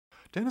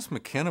Dennis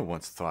McKenna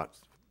once thought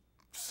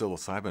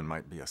psilocybin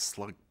might be a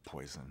slug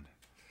poison,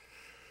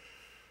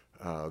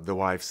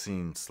 though I've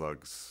seen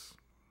slugs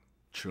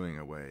chewing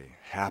away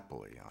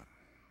happily on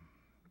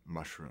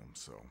mushrooms,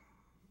 so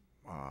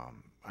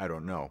I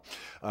don't know.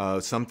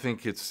 Some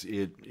think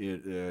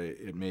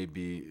it may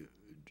be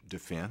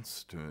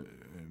defense to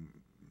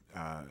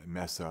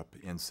mess up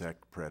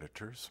insect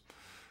predators.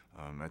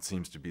 That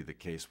seems to be the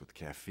case with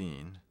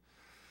caffeine,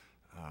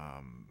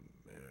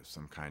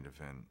 some kind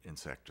of an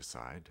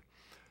insecticide.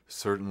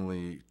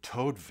 Certainly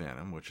toad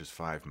venom, which is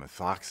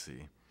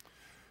 5-methoxy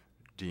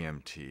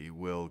DMT,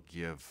 will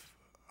give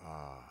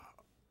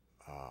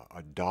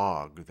a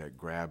dog that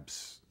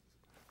grabs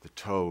the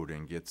toad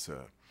and gets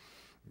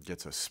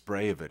a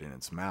spray of it in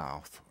its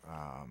mouth,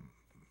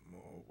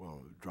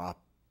 will drop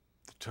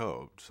the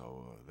toad,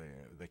 so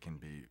they can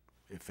be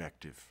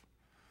effective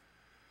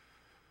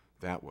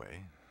that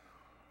way.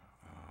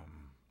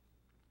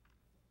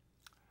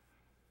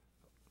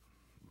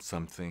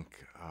 Some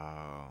think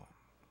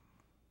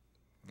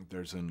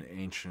there's an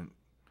ancient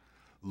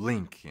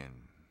link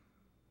in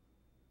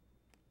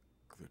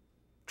the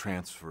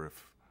transfer of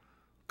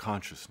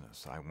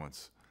consciousness. I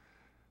once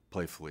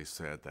playfully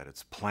said that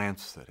it's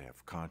plants that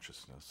have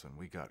consciousness, and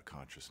we got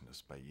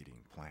consciousness by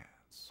eating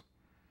plants.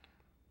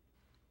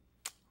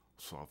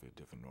 Salvia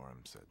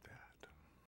Divinorum said that.